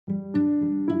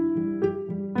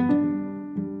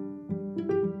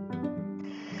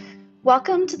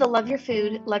Welcome to the Love Your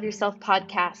Food, Love Yourself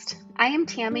podcast. I am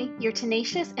Tammy, your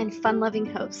tenacious and fun-loving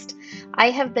host. I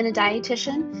have been a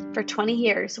dietitian for 20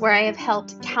 years where I have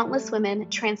helped countless women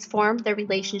transform their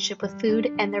relationship with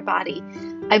food and their body.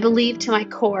 I believe to my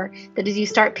core that as you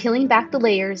start peeling back the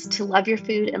layers to love your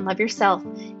food and love yourself,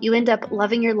 you end up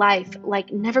loving your life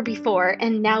like never before,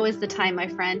 and now is the time, my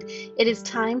friend. It is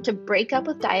time to break up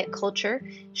with diet culture,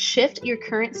 shift your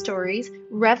current stories,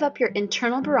 rev up your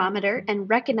internal barometer, and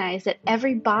recognize that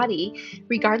every body,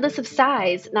 regardless of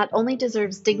size, not only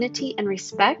deserves dignity and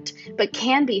respect, but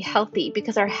can be healthy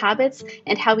because our habits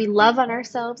and how we love on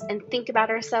ourselves and think about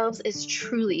ourselves is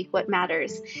truly what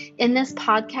matters. In this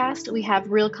podcast, we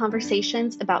have real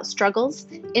conversations about struggles,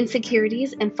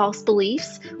 insecurities, and false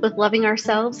beliefs with loving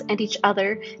ourselves and each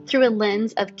other through a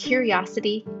lens of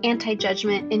curiosity,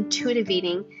 anti-judgment, intuitive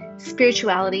eating,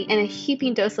 spirituality, and a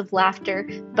heaping dose of laughter,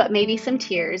 but maybe some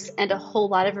tears and a whole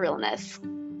lot of realness.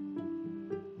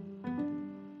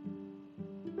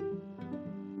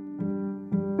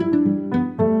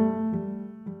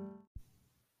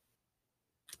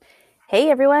 Hey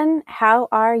everyone, how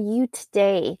are you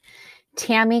today?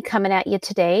 Tammy coming at you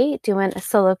today, doing a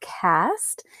solo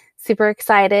cast. Super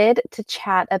excited to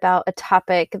chat about a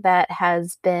topic that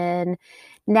has been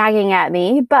nagging at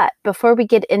me. But before we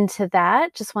get into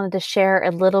that, just wanted to share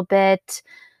a little bit,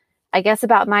 I guess,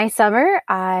 about my summer.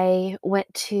 I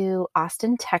went to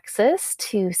Austin, Texas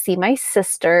to see my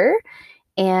sister.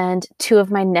 And two of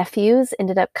my nephews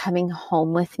ended up coming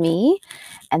home with me.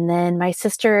 And then my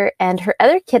sister and her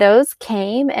other kiddos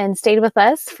came and stayed with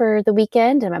us for the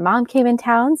weekend. And my mom came in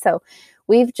town. So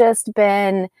we've just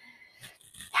been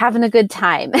having a good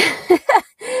time.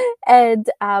 And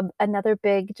another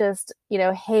big just,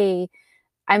 hey,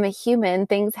 I'm a human.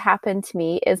 Things happen to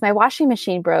me is my washing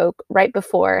machine broke right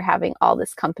before having all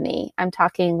this company. I'm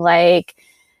talking like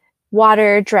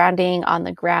water drowning on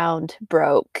the ground,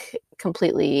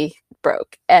 completely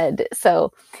broke. And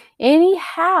so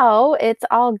anyhow, it's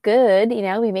all good.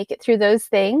 We make it through those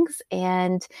things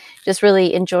and just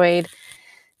really enjoyed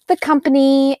the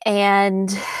company and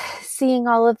seeing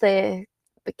all of the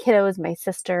kiddos, my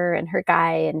sister and her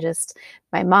guy, and just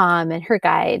my mom and her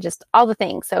guy, just all the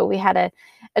things. So we had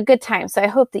a good time. So I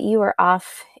hope that you are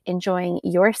off enjoying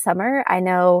your summer. I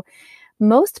know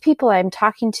most people I'm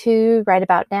talking to right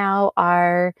about now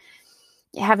are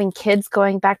having kids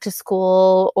going back to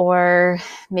school or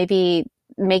maybe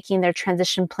making their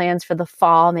transition plans for the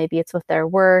fall. Maybe it's with their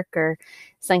work or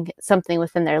something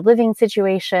within their living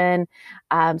situation.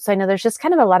 So I know there's just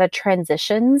kind of a lot of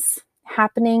transitions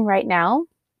happening right now.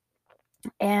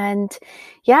 And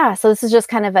yeah, so this is just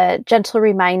kind of a gentle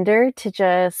reminder to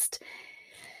just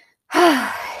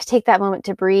take that moment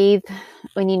to breathe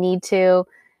when you need to.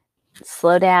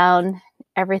 Slow down,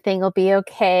 everything will be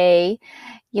okay,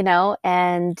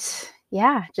 and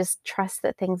yeah, just trust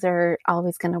that things are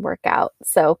always going to work out.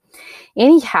 So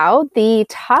anyhow, the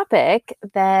topic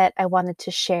that I wanted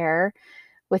to share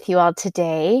with you all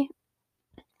today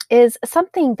is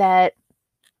something that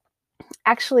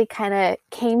actually kind of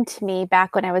came to me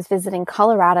back when I was visiting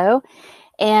Colorado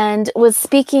and was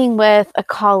speaking with a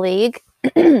colleague,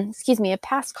 a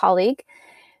past colleague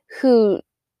who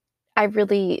I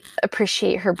really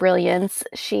appreciate her brilliance.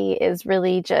 She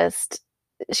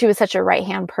was such a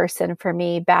right-hand person for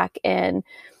me back in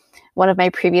one of my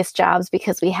previous jobs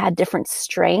because we had different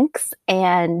strengths,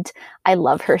 and I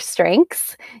love her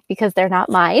strengths because they're not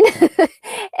mine.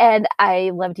 And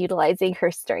I loved utilizing her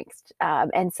strengths.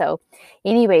 And so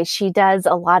anyway, she does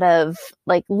a lot of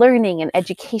like learning and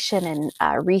education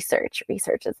and research.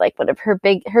 Research is like one of her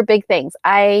big things.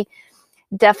 I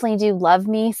definitely do love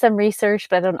me some research,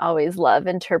 but I don't always love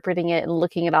interpreting it and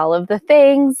looking at all of the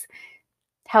things.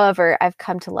 However, I've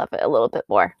come to love it a little bit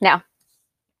more. Now,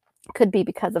 could be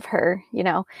because of her,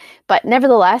 but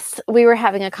nevertheless, we were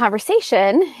having a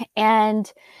conversation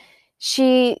and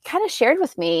she kind of shared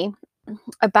with me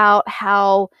about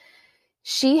how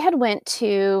she had went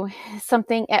to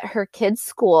something at her kids'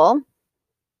 school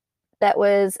that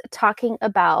was talking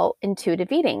about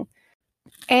intuitive eating.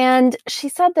 And she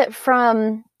said that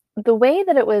from the way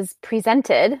that it was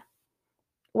presented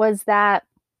was that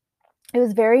it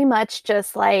was very much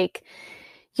just like,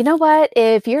 you know what,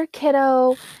 if your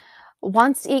kiddo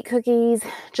wants to eat cookies,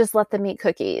 just let them eat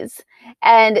cookies.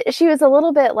 And she was a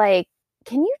little bit like,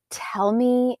 can you tell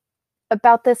me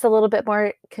about this a little bit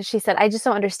more? Because she said, I just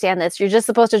don't understand this. You're just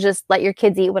supposed to just let your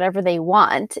kids eat whatever they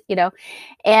want,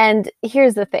 And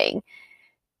here's the thing.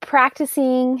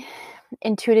 Practicing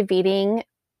intuitive eating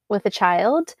with a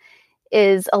child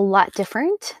is a lot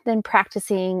different than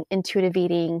practicing intuitive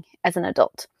eating as an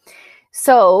adult.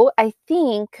 So I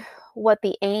think what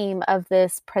the aim of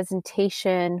this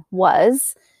presentation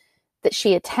was that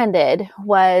she attended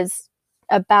was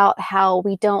about how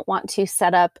we don't want to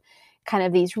set up kind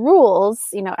of these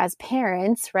rules, as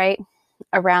parents, right,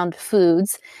 around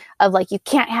foods of like, you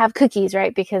can't have cookies,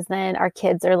 right? Because then our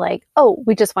kids are like, oh,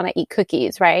 we just want to eat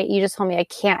cookies, right? You just told me I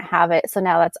can't have it. So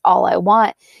now that's all I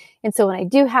want. And so when I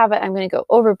do have it, I'm going to go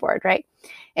overboard, right?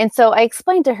 And so I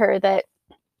explained to her that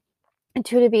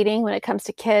intuitive eating, when it comes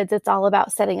to kids, it's all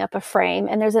about setting up a frame.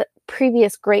 And there's a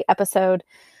previous great episode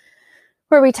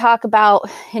where we talk about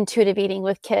intuitive eating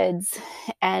with kids.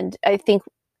 And I think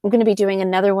I'm going to be doing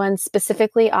another one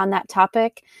specifically on that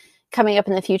topic coming up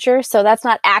in the future. So that's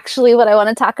not actually what I want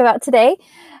to talk about today.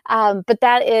 But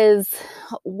that is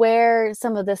where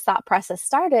some of this thought process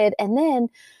started. And then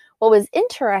what was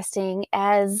interesting,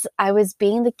 as I was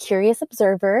being the curious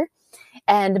observer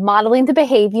and modeling the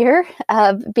behavior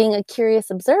of being a curious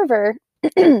observer,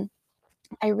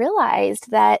 I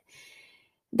realized that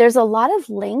there's a lot of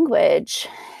language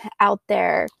out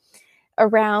there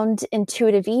around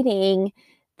intuitive eating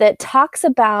that talks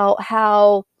about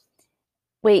how,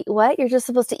 wait, what? You're just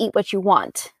supposed to eat what you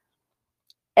want.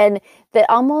 And that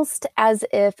almost as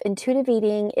if intuitive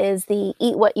eating is the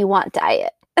eat what you want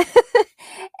diet.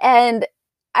 And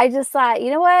I just thought,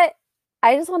 you know what?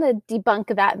 I just want to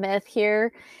debunk that myth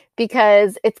here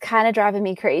because it's kind of driving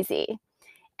me crazy.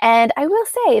 And I will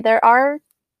say there are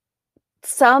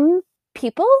some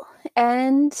people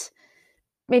and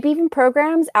maybe even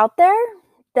programs out there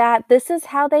that this is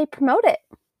how they promote it.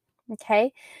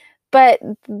 Okay. But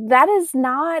that is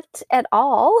not at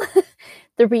all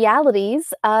the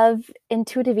realities of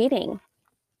intuitive eating.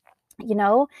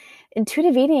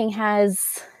 Intuitive eating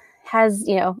has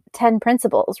 10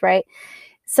 principles, right?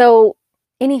 So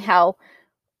anyhow,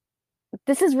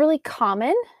 this is really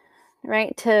common,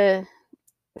 right, to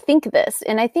think this.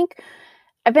 And I think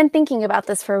I've been thinking about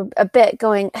this for a bit,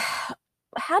 going,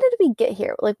 how did we get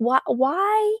here? Like,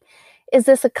 why is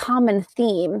this a common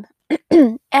theme?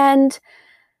 And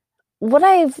what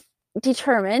I've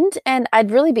determined, and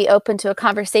I'd really be open to a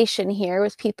conversation here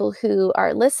with people who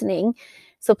are listening,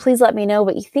 so please let me know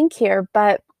what you think here.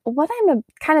 But what I'm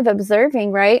kind of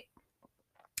observing, right,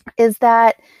 is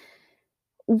that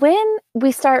when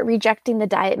we start rejecting the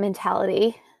diet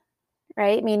mentality,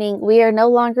 right, meaning we are no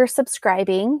longer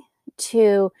subscribing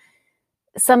to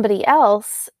somebody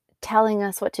else telling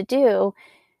us what to do,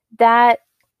 that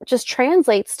just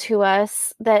translates to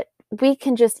us that we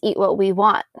can just eat what we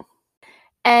want.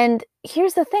 And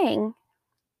here's the thing,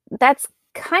 that's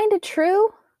kind of true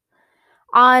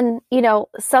on,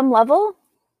 some level.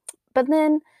 But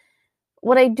then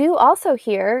what I do also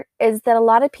hear is that a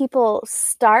lot of people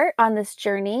start on this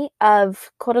journey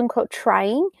of quote unquote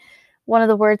trying. One of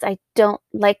the words I don't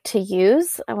like to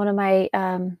use, one of my,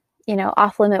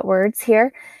 off limit words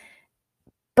here,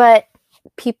 but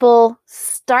people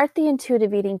start the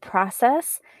intuitive eating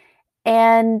process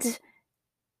and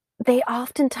they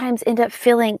oftentimes end up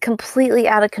feeling completely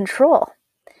out of control.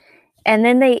 And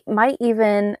then they might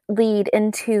even lead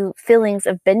into feelings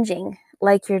of binging,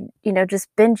 like you're,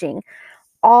 just binging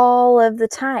all of the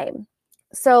time.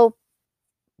 So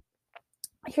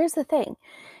here's the thing,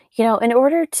 in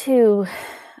order to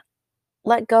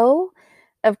let go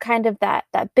of kind of that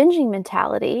binging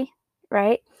mentality,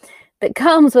 right, that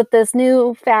comes with this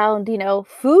newfound,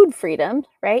 food freedom,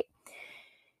 right,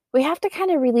 we have to kind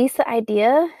of release the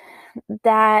idea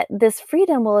that this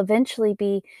freedom will eventually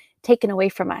be taken away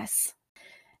from us.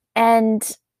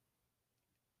 And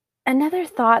another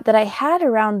thought that I had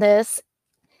around this,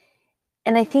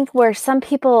 and I think where some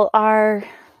people are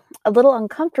a little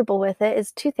uncomfortable with it,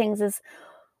 is two things. Is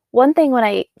one thing, when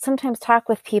I sometimes talk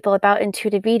with people about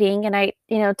intuitive eating, and I,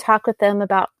 talk with them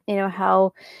about,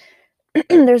 how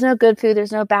there's no good food,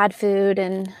 there's no bad food,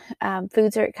 and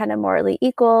foods are kind of morally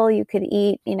equal. You could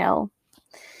eat,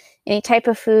 any type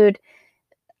of food.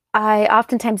 I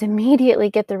oftentimes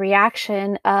immediately get the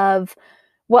reaction of,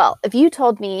 well, if you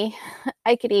told me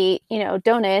I could eat,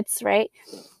 donuts, right,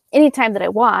 anytime that I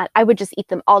want, I would just eat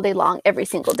them all day long, every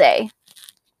single day.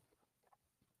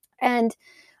 And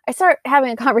I start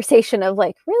having a conversation of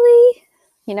like, really,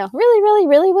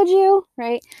 really, would you,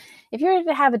 right? If you were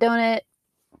to have a donut,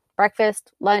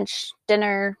 breakfast, lunch,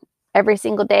 dinner, every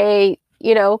single day,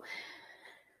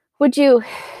 would you,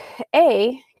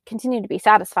 continue to be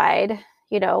satisfied,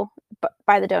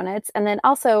 by the donuts? And then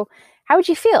also, how would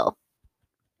you feel,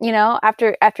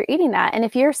 after eating that? And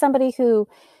if you're somebody who,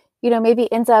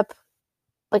 maybe ends up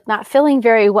like not feeling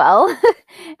very well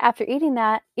after eating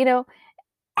that,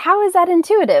 how is that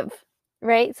intuitive,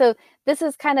 right? So this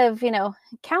is kind of,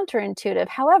 counterintuitive.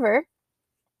 However,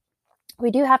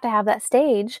 we do have to have that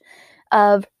stage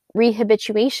of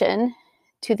rehabituation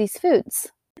to these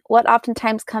foods. What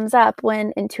oftentimes comes up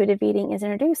when intuitive eating is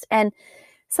introduced, and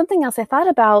something else I thought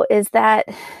about is that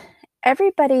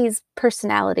everybody's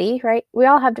personality, right? We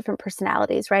all have different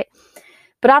personalities, right?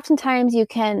 But oftentimes you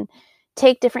can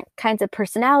take different kinds of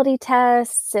personality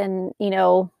tests and,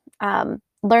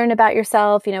 learn about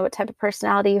yourself, what type of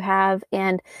personality you have.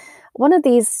 And one of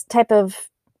these type of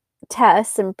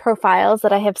tests and profiles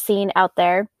that I have seen out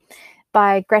there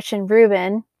by Gretchen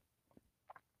Rubin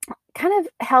kind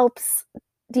of helps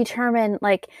determine,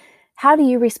 like, how do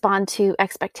you respond to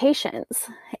expectations?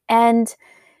 And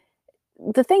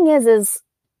the thing is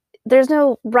there's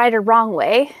no right or wrong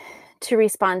way to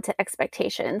respond to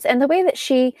expectations. And the way that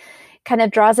she kind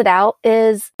of draws it out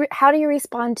is, how do you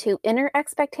respond to inner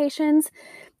expectations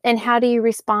and how do you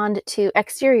respond to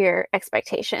exterior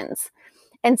expectations?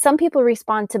 And some people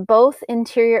respond to both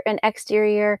interior and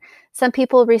exterior. Some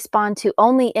people respond to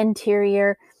only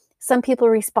interior. Some people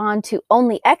respond to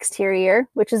only exterior,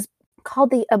 which is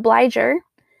called the obliger.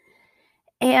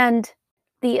 And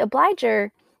the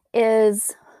obliger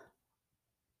is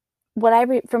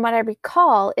from what I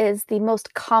recall, is the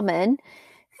most common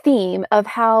theme of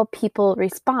how people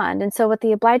respond. And so what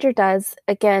the obliger does,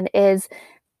 again, is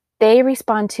they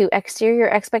respond to exterior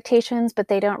expectations, but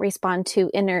they don't respond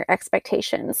to inner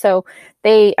expectations. So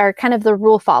they are kind of the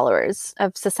rule followers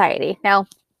of society. Now,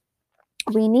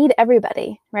 we need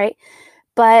everybody, right?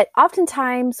 But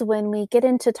oftentimes when we get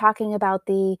into talking about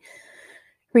the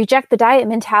reject the diet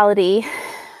mentality,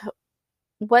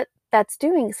 what that's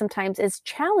doing sometimes is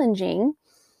challenging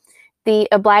the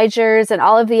obligers and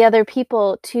all of the other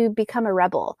people to become a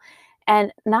rebel.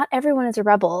 And not everyone is a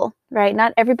rebel, right?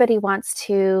 Not everybody wants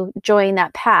to join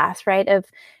that path, right? Of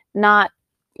not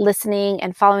listening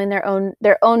and following their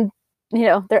own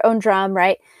drum,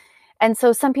 right? And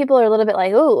so some people are a little bit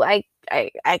like, oh,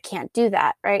 I can't do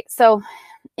that, right? So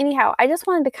anyhow, I just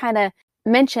wanted to kind of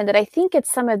mention that I think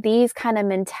it's some of these kind of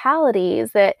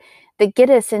mentalities that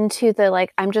get us into the,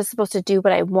 like, I'm just supposed to do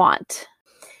what I want.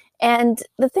 And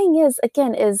the thing is,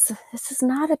 again, is this is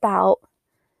not about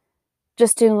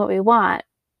just doing what we want,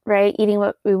 right? Eating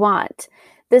what we want.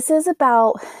 This is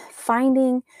about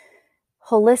finding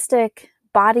holistic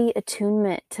body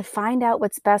attunement to find out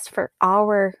what's best for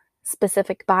our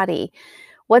specific body,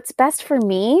 what's best for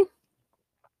me,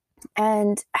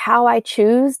 and how I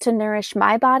choose to nourish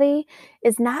my body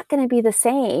is not going to be the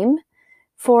same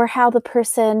for how the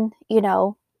person,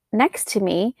 next to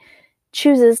me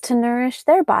chooses to nourish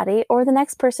their body, or the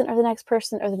next person, or the next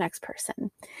person, or the next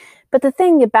person. But the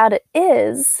thing about it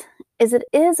is it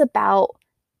is about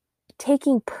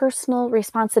taking personal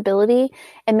responsibility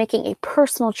and making a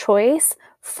personal choice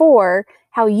for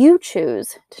how you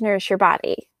choose to nourish your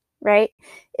body, right?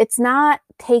 It's not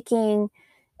taking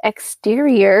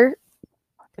exterior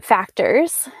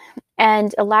factors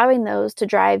and allowing those to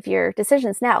drive your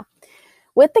decisions. Now,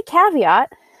 with the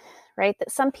caveat, right,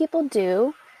 that some people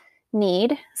do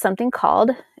need something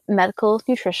called medical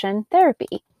nutrition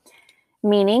therapy,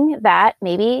 meaning that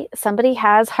maybe somebody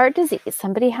has heart disease,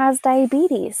 somebody has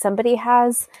diabetes, somebody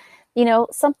has,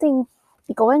 something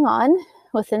going on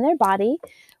within their body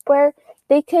where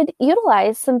they could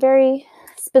utilize some very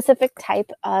specific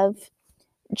type of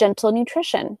gentle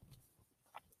nutrition.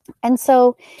 And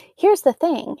so here's the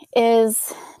thing,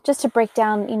 is just to break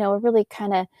down, a really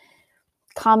kind of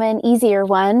common, easier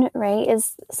one, right,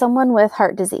 is someone with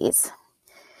heart disease.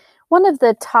 One of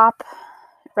the top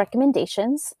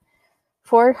recommendations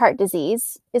for heart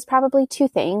disease is probably two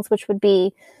things, which would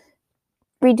be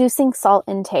reducing salt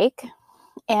intake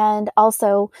and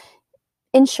also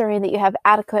ensuring that you have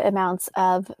adequate amounts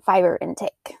of fiber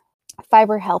intake.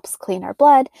 Fiber helps clean our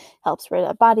blood, helps rid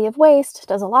a body of waste,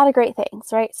 does a lot of great things,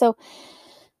 right? So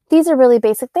these are really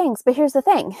basic things. But here's the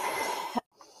thing.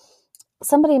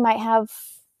 Somebody might have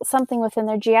something within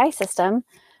their GI system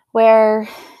where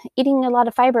eating a lot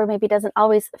of fiber maybe doesn't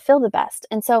always feel the best.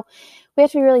 And so we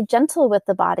have to be really gentle with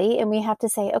the body, and we have to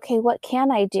say, okay, what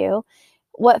can I do?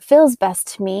 What feels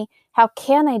best to me? How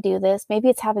can I do this? Maybe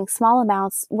it's having small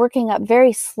amounts, working up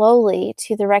very slowly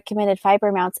to the recommended fiber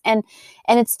amounts. And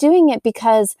it's doing it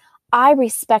because I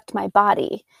respect my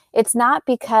body. It's not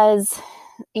because,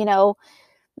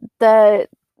 the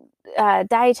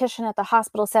dietitian at the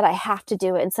hospital said I have to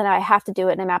do it, and so now I have to do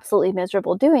it, and I'm absolutely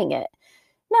miserable doing it.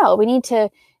 No, we need to,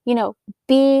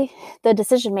 be the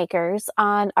decision makers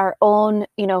on our own,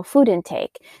 food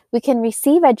intake. We can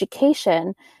receive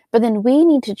education, but then we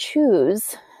need to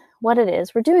choose what it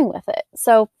is we're doing with it.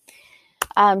 So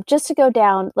just to go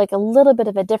down like a little bit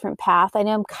of a different path. I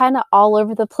know I'm kind of all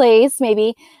over the place,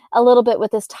 maybe a little bit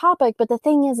with this topic, but the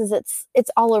thing is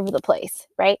it's all over the place,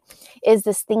 right? Is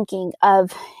this thinking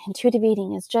of intuitive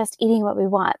eating is just eating what we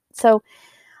want. So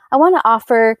I want to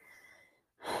offer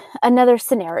another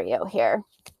scenario here.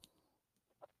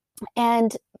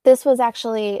 And this was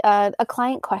actually a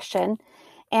client question.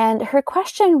 And her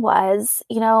question was,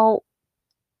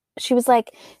 she was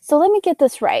like, so let me get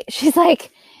this right. She's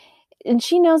like, and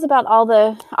she knows about all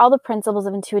the principles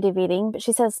of intuitive eating, but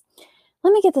she says,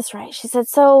 let me get this right. She said,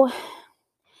 so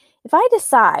if I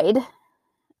decide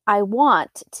I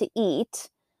want to eat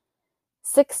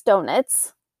 6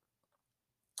 donuts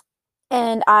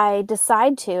and I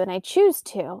decide to, and I choose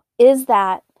to, is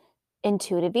that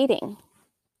intuitive eating?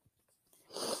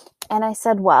 And I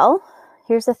said, well,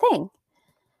 here's the thing.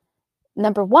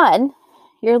 Number one,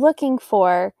 you're looking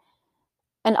for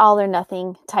an all or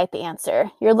nothing type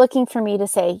answer. You're looking for me to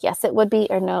say, yes, it would be,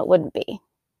 or no, it wouldn't be.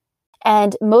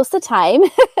 And most of the time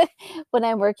when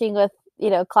I'm working with,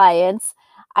 clients,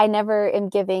 I never am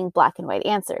giving black and white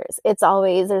answers. It's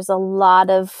always, there's a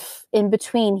lot of in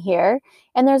between here,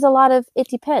 and there's a lot of it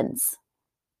depends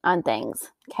on things.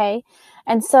 Okay.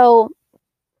 And so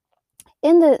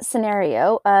in the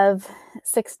scenario of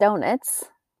 6 donuts,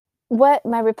 what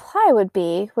my reply would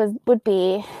be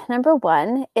number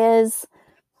one is,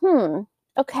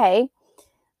 okay,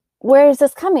 where is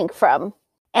this coming from?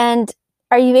 And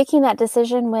are you making that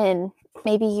decision when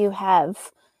maybe you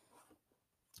have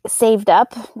saved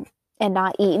up and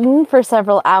not eaten for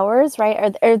several hours,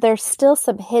 right? Are there still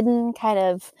some hidden kind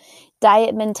of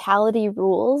diet mentality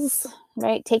rules,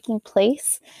 right, taking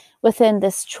place within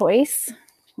this choice?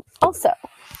 Also,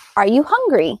 are you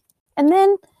hungry? And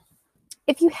then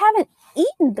if you haven't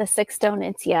eaten the 6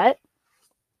 donuts yet,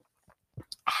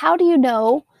 how do you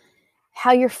know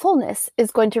how your fullness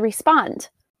is going to respond?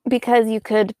 Because you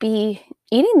could be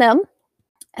eating them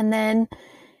and then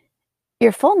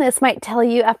your fullness might tell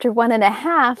you after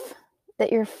 1.5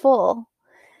 that you're full,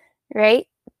 right?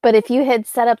 But if you had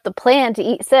set up the plan to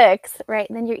eat 6, right,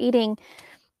 then you're eating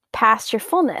past your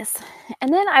fullness.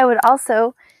 And then I would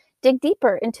also dig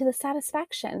deeper into the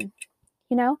satisfaction.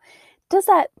 Does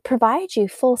that provide you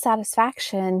full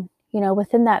satisfaction,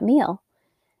 within that meal?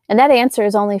 And that answer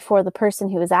is only for the person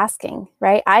who is asking,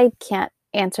 right? I can't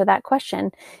answer that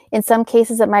question. In some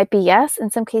cases, it might be yes. In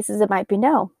some cases, it might be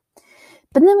no.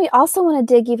 But then we also want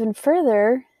to dig even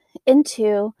further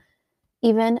into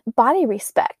even body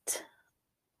respect,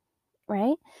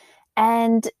 right?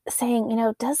 And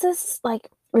saying, does this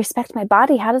respect my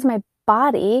body? How does my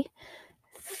body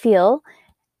feel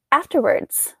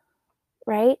afterwards,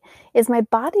 right? Is my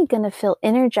body going to feel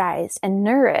energized and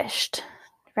nourished,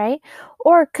 right?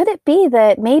 Or could it be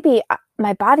that maybe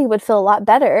my body would feel a lot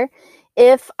better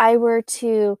if I were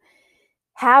to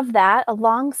have that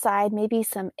alongside maybe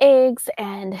some eggs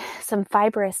and some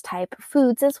fibrous type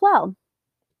foods as well?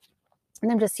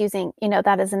 And I'm just using,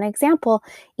 that as an example.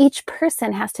 Each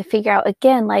person has to figure out,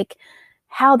 again,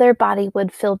 how their body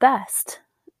would feel best,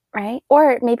 right?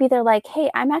 Or maybe they're like,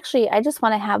 hey, I just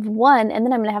want to have one, and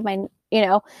then I'm going to have my,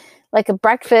 a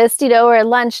breakfast, or a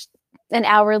lunch an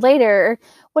hour later, or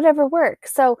whatever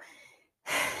works. So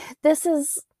this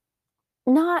is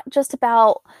not just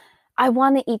about, I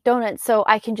want to eat donuts, so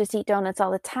I can just eat donuts all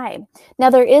the time.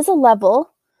 Now, there is a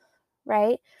level,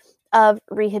 right, of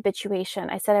rehabituation.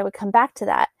 I said I would come back to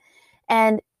that.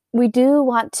 And we do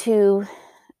want to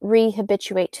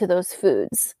rehabituate to those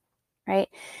foods, right?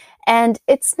 And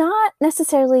it's not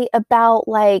necessarily about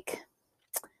let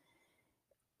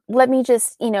me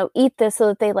just, eat this so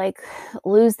that they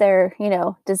lose their,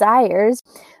 desires.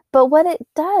 But what it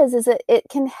does is it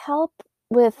can help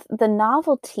with the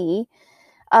novelty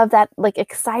of that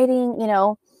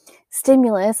exciting,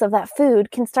 stimulus of that food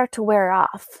can start to wear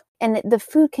off. And the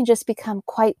food can just become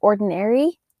quite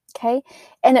ordinary, okay?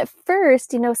 And at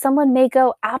first, someone may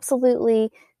go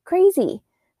absolutely crazy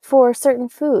for certain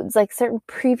foods, like certain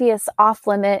previous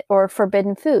off-limit or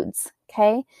forbidden foods,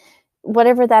 okay?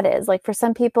 Whatever that is. For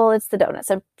some people, it's the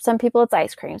donuts. Some people, it's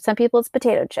ice cream. Some people, it's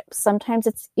potato chips. Sometimes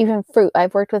it's even fruit.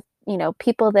 I've worked with,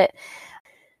 people that...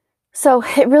 So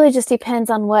it really just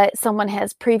depends on what someone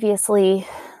has previously,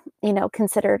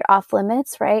 considered off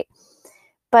limits, right?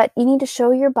 But you need to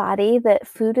show your body that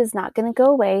food is not going to go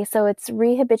away. So it's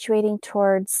rehabituating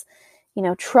towards,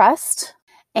 trust.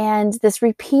 And this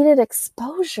repeated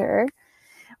exposure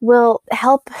will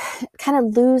help kind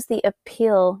of lose the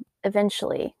appeal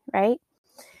eventually, right?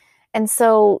 And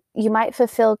so you might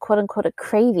fulfill, quote unquote, a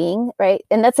craving, right?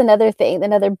 And that's another thing,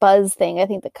 another buzz thing I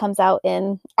think that comes out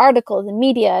in articles and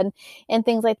media and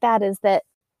things like that, is that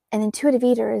an intuitive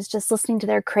eater is just listening to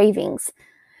their cravings.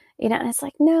 And it's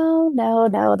like, no,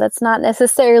 that's not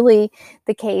necessarily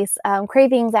the case.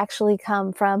 Cravings actually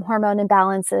come from hormone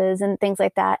imbalances and things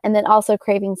like that. And then also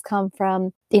cravings come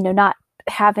from, not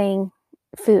having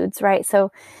foods, right?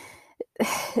 So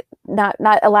not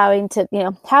allowing to,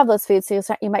 have those foods. So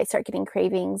you might start getting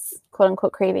cravings, quote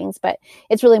unquote cravings, but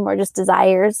it's really more just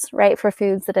desires, right? For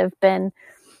foods that have been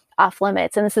off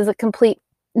limits. And this is a complete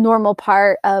normal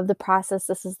part of the process.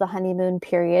 This is the honeymoon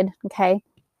period. Okay.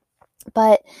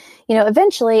 But,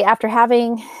 eventually after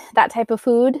having that type of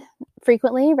food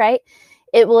frequently, right,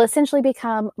 it will essentially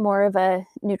become more of a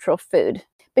neutral food.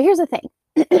 But here's the thing,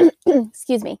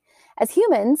 excuse me, as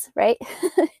humans, right,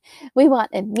 we want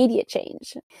immediate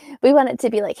change. We want it to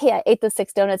be like, hey, I ate those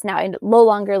 6 donuts. Now I no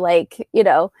longer I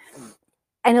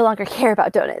no longer care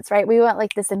about donuts, right? We want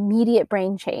like this immediate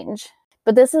brain change.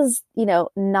 But this is,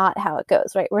 not how it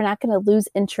goes, right? We're not going to lose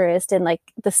interest in like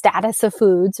the status of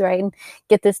foods, right? And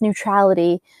get this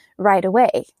neutrality right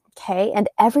away. Okay. And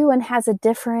everyone has a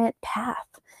different path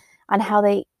on how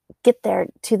they get there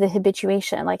to the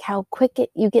habituation, like how quick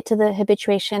you get to the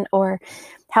habituation or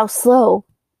how slow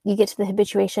you get to the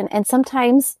habituation. And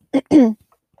sometimes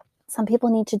some people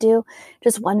need to do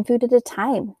just one food at a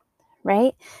time,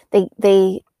 right?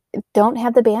 They don't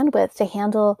have the bandwidth to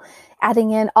handle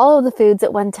adding in all of the foods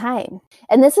at one time.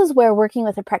 And this is where working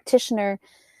with a practitioner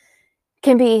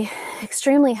can be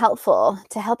extremely helpful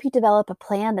to help you develop a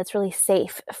plan that's really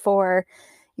safe for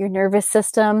your nervous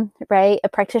system, right? A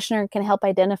practitioner can help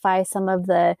identify some of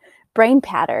the brain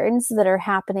patterns that are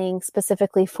happening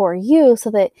specifically for you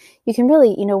so that you can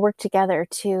really, work together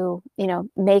to,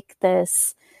 make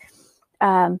this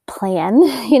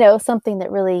plan, something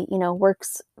that really,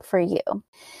 works for you.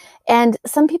 And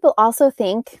some people also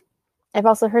think, I've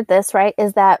also heard this, right,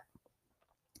 is that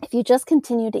if you just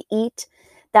continue to eat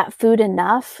that food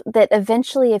enough, that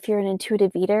eventually if you're an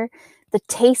intuitive eater, the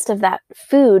taste of that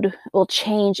food will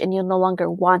change and you'll no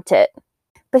longer want it.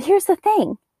 But here's the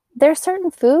thing. There are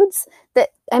certain foods that,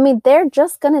 they're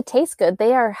just going to taste good.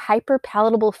 They are hyper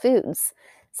palatable foods.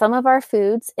 Some of our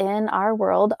foods in our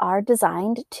world are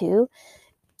designed to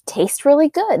taste really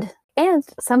good. And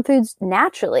some foods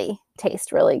naturally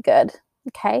taste really good.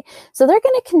 Okay. So they're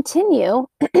going to continue,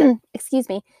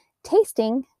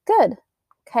 tasting good.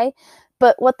 Okay.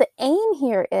 But what the aim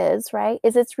here is, right,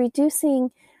 is it's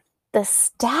reducing the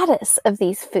status of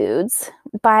these foods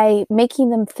by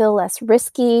making them feel less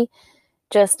risky,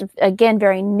 just again,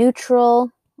 very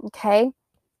neutral. Okay.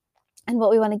 And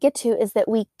what we want to get to is that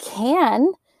we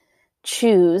can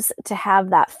choose to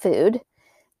have that food.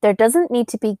 There doesn't need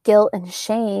to be guilt and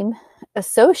shame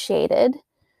associated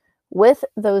with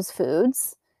those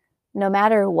foods, no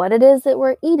matter what it is that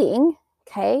we're eating.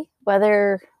 Okay.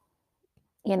 Whether,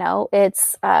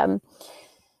 it's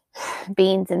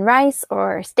beans and rice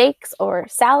or steaks or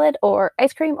salad or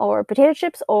ice cream or potato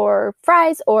chips or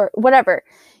fries or whatever,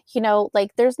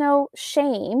 there's no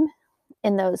shame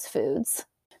in those foods.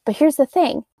 But here's the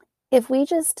thing. If we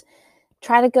just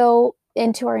try to go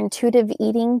into our intuitive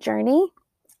eating journey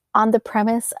on the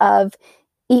premise of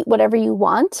eat whatever you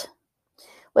want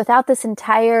without this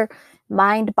entire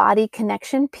mind-body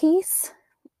connection piece,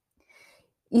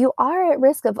 you are at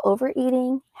risk of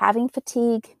overeating, having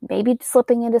fatigue, maybe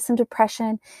slipping into some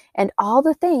depression, and all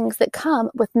the things that come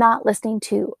with not listening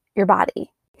to your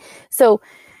body. So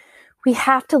we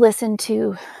have to listen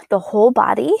to the whole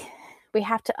body. We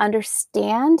have to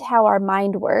understand how our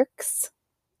mind works,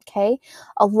 okay,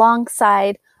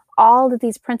 alongside all of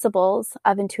these principles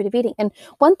of intuitive eating. And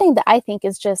one thing that I think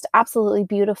is just absolutely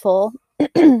beautiful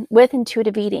with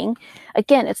intuitive eating,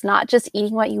 again, it's not just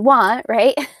eating what you want,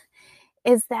 right?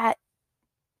 Is that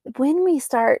when we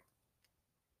start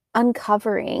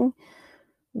uncovering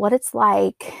what it's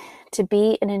like to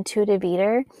be an intuitive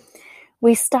eater,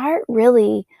 we start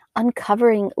really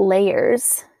uncovering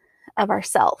layers of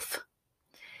ourself.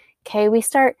 Okay, we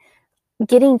start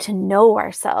getting to know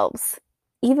ourselves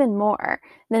even more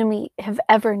than we have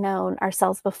ever known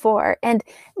ourselves before. And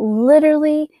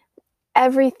literally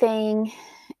everything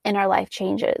in our life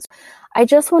changes. I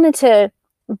just wanted to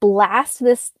blast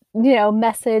this,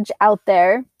 message out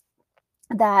there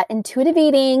that intuitive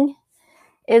eating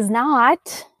is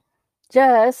not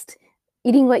just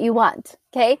eating what you want.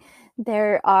 Okay.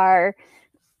 There are,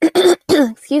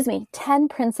 10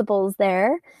 principles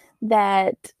there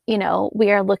that,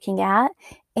 we are looking at.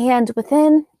 And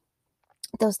within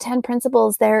those 10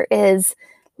 principles, there is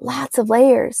lots of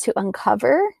layers to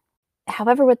uncover.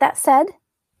 However, with that said,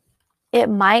 it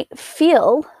might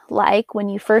feel like when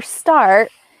you first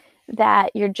start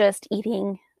that you're just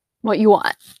eating what you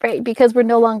want, right? Because we're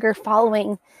no longer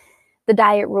following the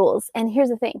diet rules. And here's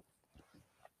the thing.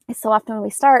 So often when we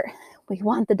start, we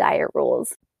want the diet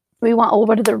rules. We want,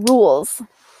 what are the rules?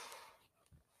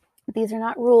 These are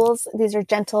not rules. These are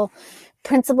gentle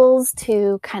principles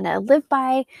to kind of live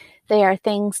by. They are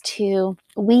things to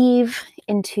weave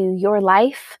into your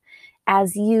life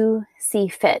as you see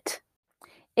fit.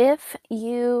 If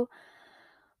you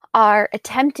are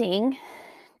attempting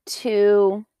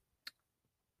to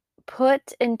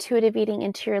put intuitive eating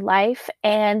into your life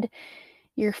and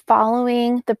you're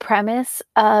following the premise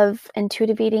of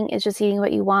intuitive eating is just eating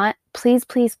what you want, please,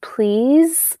 please,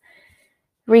 please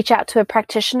reach out to a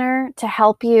practitioner to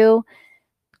help you.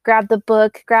 Grab the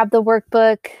book, grab the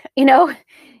workbook,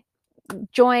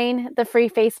 join the free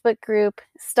Facebook group,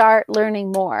 start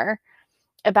learning more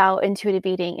about intuitive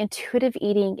eating. Intuitive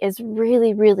eating is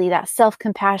really, really that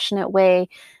self-compassionate way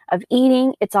of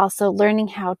eating. It's also learning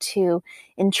how to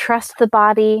entrust the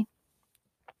body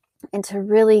and to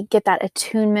really get that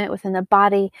attunement within the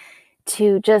body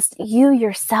to just you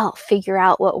yourself figure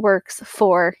out what works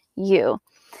for you.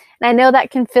 And I know that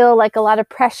can feel like a lot of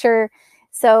pressure.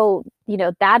 So,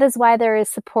 that is why there is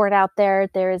support out there.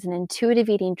 There is an intuitive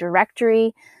eating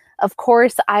directory. Of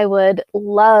course, I would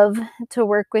love to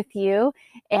work with you.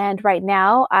 And right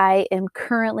now I am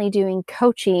currently doing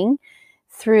coaching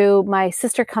through my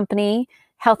sister company,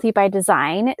 Healthy by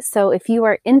Design. So if you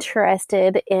are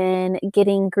interested in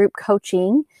getting group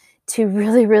coaching to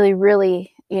really, really,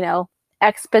 really,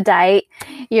 expedite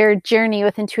your journey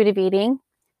with intuitive eating,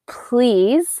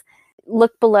 please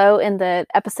look below in the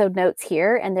episode notes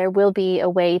here, and there will be a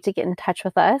way to get in touch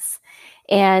with us.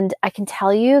 And I can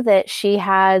tell you that she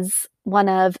has one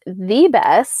of the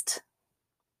best,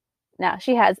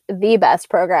 she has the best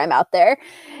program out there.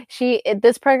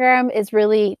 This program is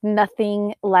really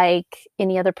nothing like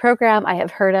any other program I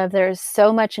have heard of. There's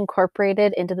so much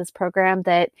incorporated into this program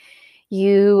that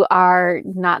you are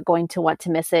not going to want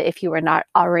to miss it if you are not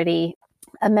already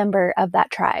a member of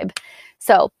that tribe.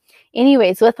 So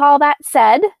anyways, with all that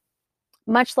said,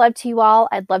 much love to you all.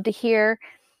 I'd love to hear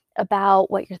about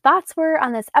what your thoughts were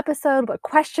on this episode, what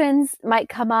questions might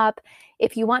come up.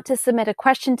 If you want to submit a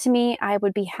question to me, I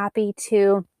would be happy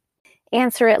to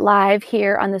answer it live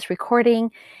here on this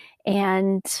recording,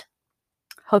 and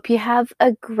hope you have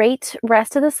a great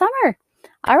rest of the summer.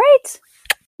 All right.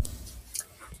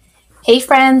 Hey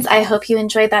friends, I hope you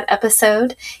enjoyed that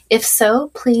episode. If so,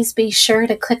 please be sure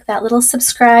to click that little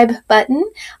subscribe button.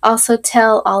 Also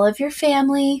tell all of your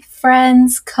family,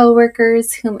 friends,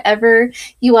 coworkers, whomever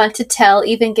you want to tell,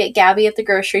 even get Gabby at the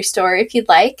grocery store if you'd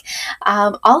like.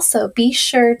 Also, be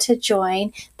sure to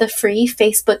join the free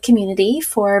Facebook community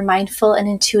for mindful and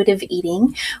intuitive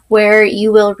eating, where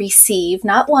you will receive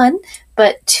not one,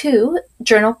 but 2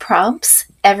 journal prompts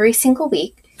every single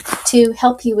week to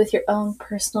help you with your own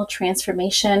personal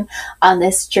transformation on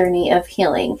this journey of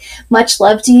healing. Much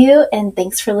love to you, and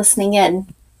thanks for listening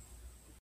in.